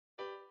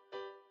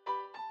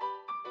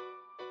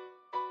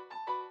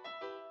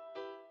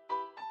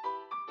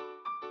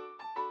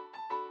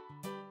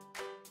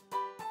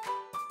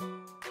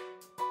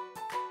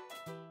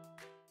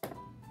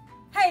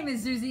Hey,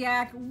 Ms.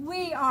 Zuziak,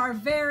 we are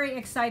very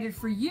excited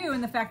for you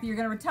and the fact that you're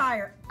going to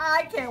retire.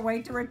 I can't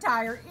wait to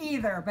retire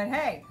either, but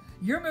hey,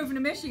 you're moving to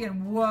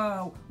Michigan.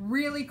 Whoa,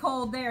 really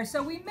cold there.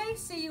 So we may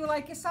see you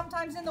like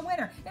sometimes in the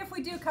winter if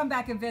we do come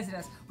back and visit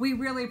us. We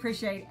really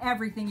appreciate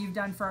everything you've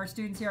done for our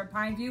students here at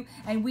Pineview,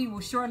 and we will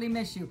surely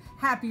miss you.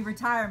 Happy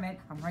retirement.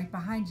 I'm right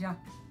behind you.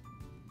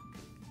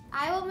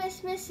 I will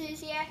miss Miss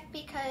Zuziak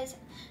because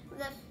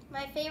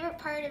my favorite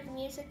part of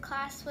music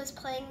class was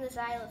playing the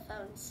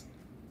xylophones.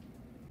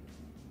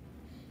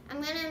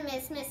 I'm going to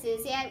miss Miss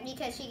Zuziak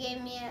because she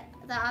gave me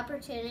the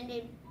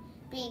opportunity to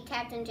be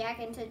Captain Jack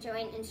and to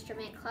join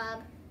Instrument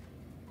Club.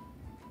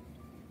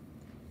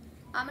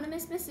 I'm going to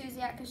miss Miss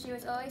Zuziak because she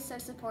was always so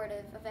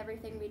supportive of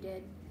everything we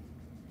did.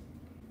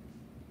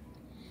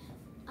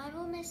 I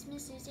will miss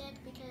Miss Zuziak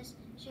because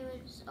she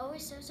was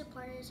always so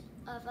supportive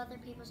of other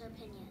people's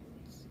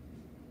opinions.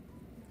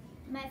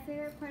 My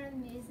favorite part of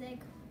music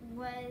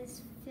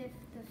was the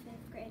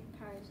fifth grade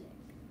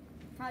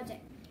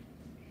project.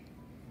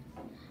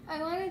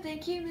 I want to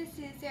thank you, Miss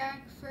Zuziak,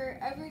 for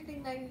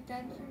everything that you've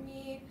done for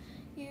me.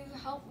 You've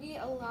helped me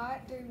a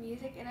lot through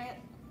music, and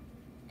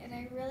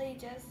I'm really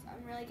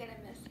gonna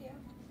miss you.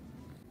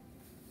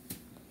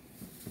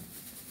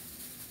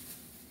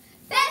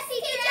 Best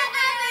teacher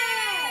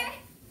ever!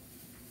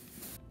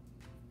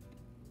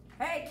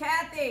 Hey,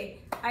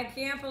 Kathy, I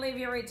can't believe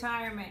you're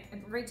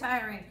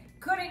retiring.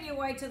 Couldn't you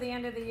wait till the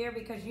end of the year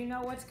because you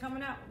know what's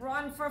coming up?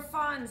 Run for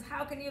Funds.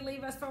 How can you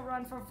leave us for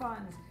Run for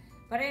Funds?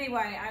 But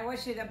anyway, I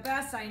wish you the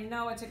best. I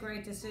know it's a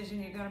great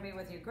decision. You're going to be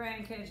with your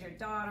grandkids, your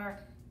daughter.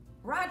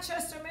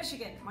 Rochester,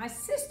 Michigan. My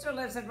sister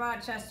lives in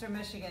Rochester,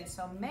 Michigan,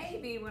 so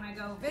maybe when I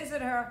go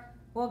visit her,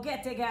 we'll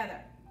get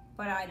together.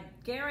 But I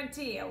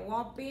guarantee it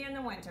won't be in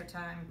the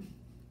wintertime.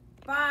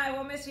 Bye,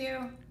 we'll miss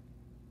you.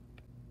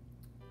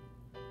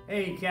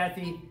 Hey,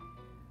 Kathy.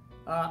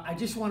 I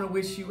just want to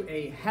wish you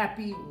a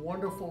happy,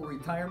 wonderful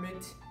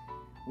retirement.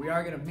 We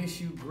are going to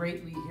miss you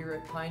greatly here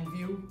at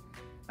Pineview.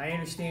 I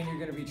understand you're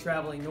going to be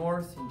traveling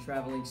north and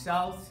traveling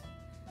south.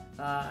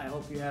 I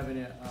hope you're having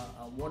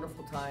a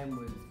wonderful time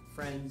with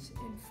friends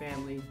and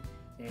family,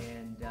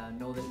 and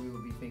know that we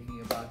will be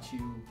thinking about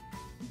you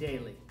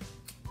daily.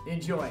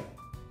 Enjoy.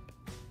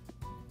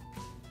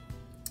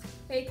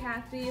 Hey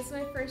Kathy, it's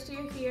my first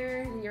year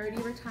here and you're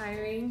already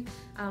retiring,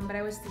 but I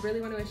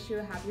really want to wish you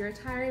a happy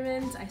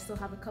retirement. I still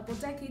have a couple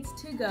decades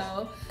to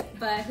go,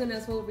 but who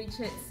knows, we'll reach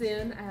it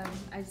soon.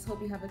 I just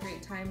hope you have a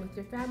great time with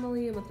your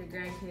family and with your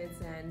grandkids,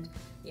 and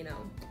you know,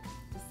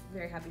 just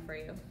very happy for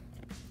you.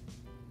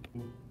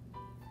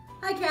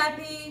 Hi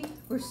Kathy,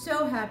 we're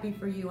so happy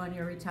for you on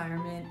your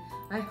retirement.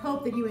 I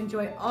hope that you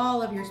enjoy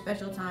all of your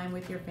special time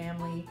with your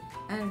family,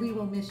 and we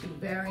will miss you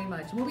very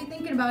much. We'll be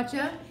thinking about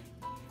you.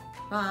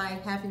 Bye.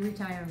 Happy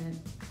retirement.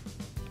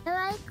 I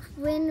like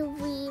when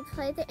we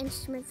play the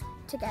instruments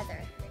together.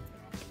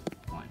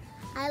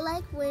 I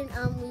like when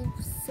we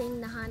sing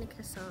the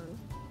Hanukkah song.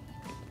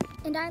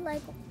 And I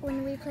like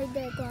when we play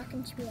the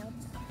Glockenspiel.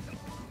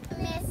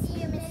 Miss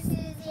you, Miss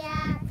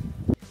Zuziak.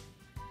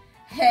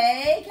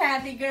 Hey,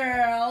 Kathy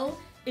girl.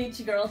 It's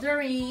your girl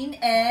Doreen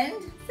and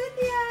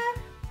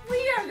Cynthia.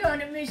 We are going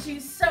to miss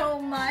you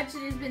so much.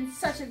 It has been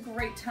such a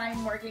great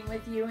time working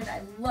with you, and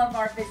I love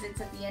our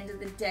visits at the end of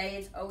the day.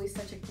 It's always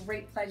such a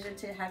great pleasure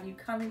to have you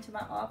come into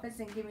my office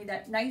and give me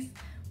that nice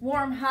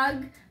warm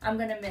hug. I'm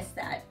going to miss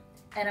that,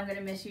 and I'm going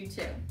to miss you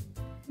too.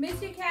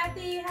 Miss you,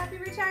 Kathy. Happy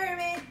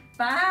retirement.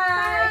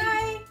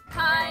 Bye.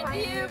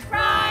 Pineview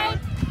Pride,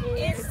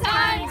 it's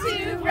time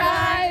to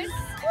rise.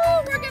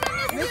 Woo, we're going to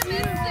miss you,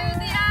 Miss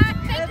Zuziak.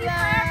 Thank you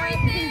for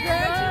everything.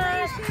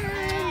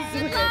 Congratulations.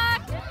 Good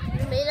luck.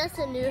 You made us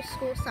a new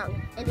school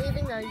song, and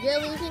even though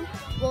you're leaving,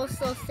 we'll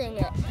still sing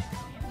it.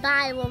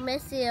 Bye, we'll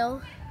miss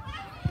you.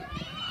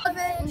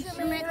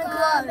 Instrument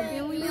Club,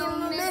 and we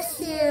will miss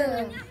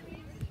you.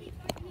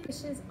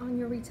 Wishes on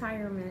your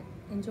retirement.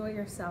 Enjoy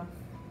yourself.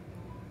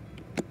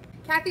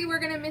 Kathy, we're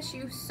going to miss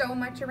you so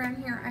much around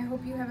here. I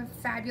hope you have a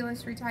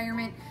fabulous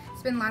retirement.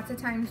 Spend lots of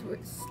time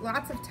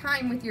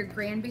with your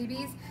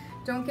grandbabies.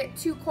 Don't get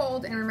too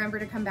cold, and remember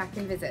to come back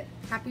and visit.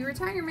 Happy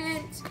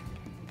retirement.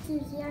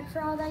 Zuziak,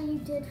 for all that you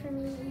did for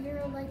me.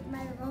 You're like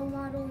my role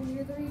model, and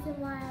you're the reason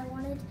why I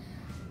wanted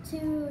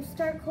to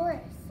start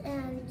chorus,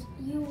 and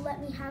you let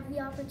me have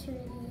the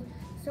opportunity,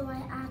 so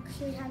I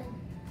actually had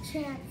a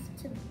chance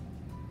to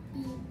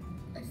be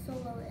a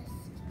soloist.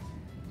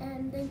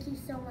 And thank you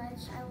so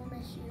much. I will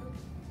miss you.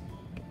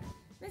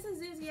 Mrs.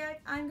 Zuziak,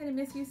 I'm going to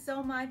miss you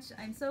so much.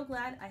 I'm so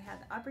glad I had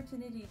the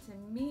opportunity to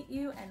meet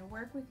you and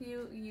work with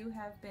you. You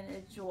have been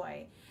a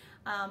joy.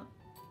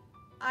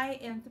 I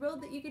am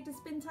thrilled that you get to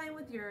spend time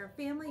with your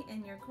family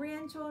and your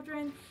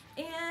grandchildren,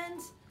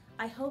 and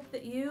I hope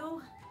that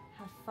you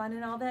have fun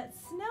in all that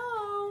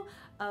snow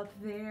up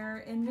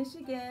there in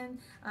Michigan.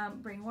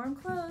 Bring warm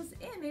clothes,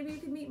 and maybe you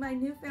can meet my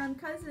newfound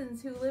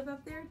cousins who live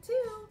up there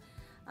too.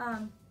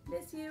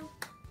 Miss you.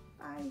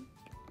 Bye.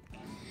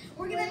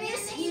 We're gonna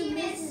miss you,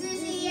 Miss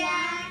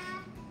Zuziak.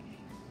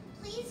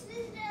 Please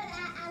visit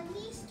at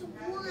least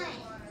once.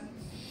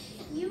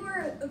 You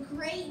were a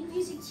great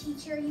music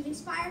teacher. You've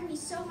inspired me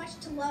so much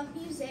to love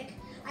music.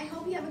 I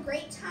hope you have a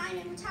great time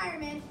in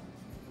retirement.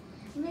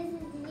 Mrs.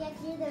 Zuziak,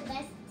 you're the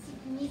best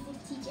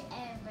music teacher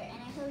ever, and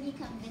I hope you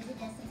come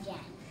visit us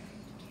again.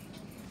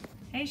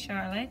 Hey,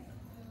 Charlotte.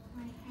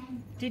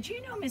 Did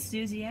you know Miss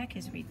Zuziak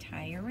is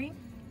retiring?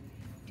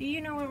 Do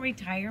you know what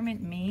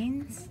retirement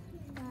means?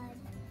 Good.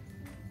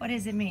 What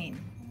does it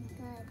mean?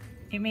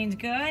 Good. It means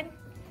good?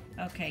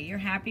 Okay, you're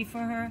happy for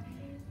her?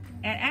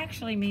 It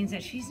actually means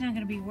that she's not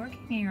going to be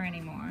working here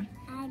anymore.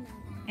 I know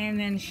that. And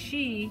then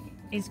she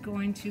is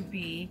going to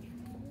be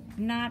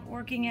not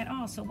working at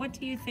all. So what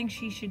do you think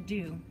she should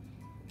do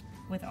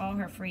with all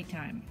her free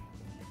time?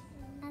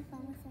 Have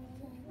fun with her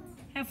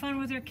kids. Have fun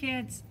with her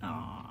kids?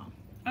 Aw.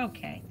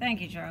 Okay,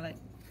 thank you, Charlotte.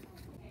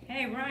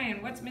 Hey,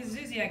 Ryan, what's Miss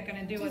Zuziak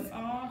going to do with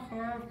all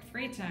her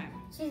free time?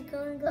 She's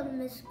going to go to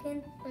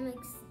Michigan and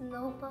make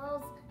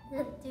snowballs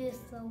and do a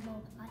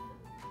snowball fight.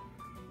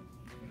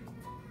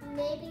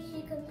 Maybe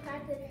she can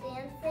practice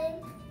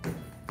dancing.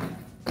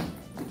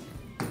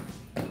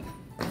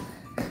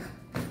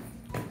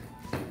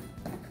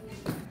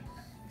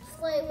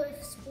 Play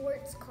with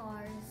sports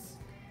cars.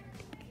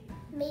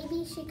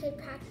 Maybe she could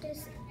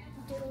practice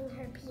doing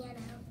her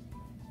piano.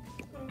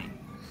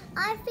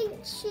 I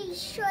think she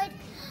should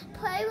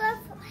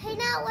hang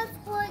out with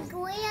her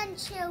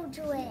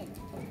grandchildren.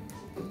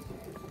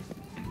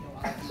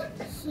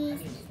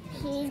 She's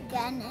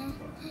gonna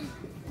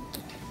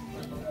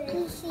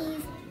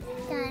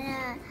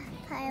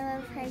play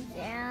with her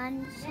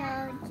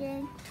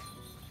grandchildren.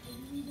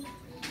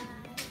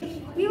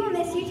 We will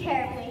miss you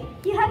terribly.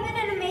 You have been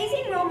an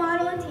amazing role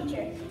model and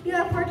teacher. You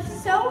have worked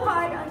so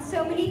hard on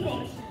so many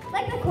things,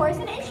 like the chorus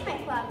and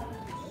instrument club.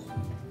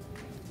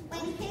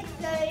 When kids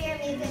go to your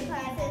music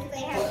classes,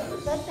 they have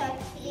looked up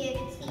to you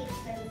to teach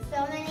them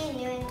so many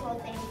new and cool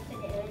things to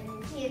do in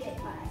music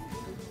class.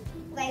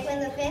 Like when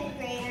the 5th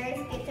graders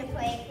get to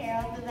play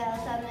Carol of the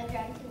Bells on the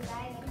drums and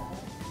xylophone.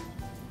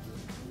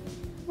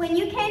 When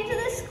you came to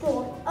the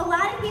school, a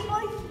lot of people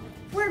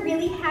were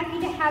really happy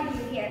to have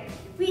you here.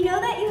 We know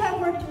that you have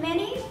worked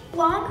many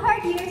long,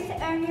 hard years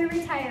to earn your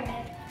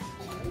retirement.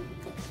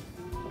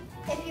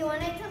 If you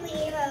wanted to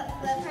leave a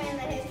footprint in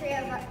the history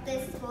of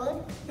this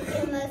school,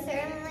 you most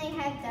certainly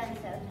have done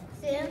so.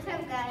 Students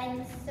have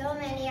gotten so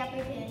many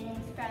opportunities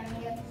from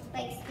you,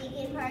 like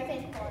speaking parts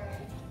and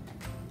chorus.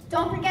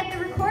 Don't forget the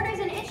Recorders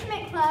and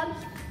Instrument Club.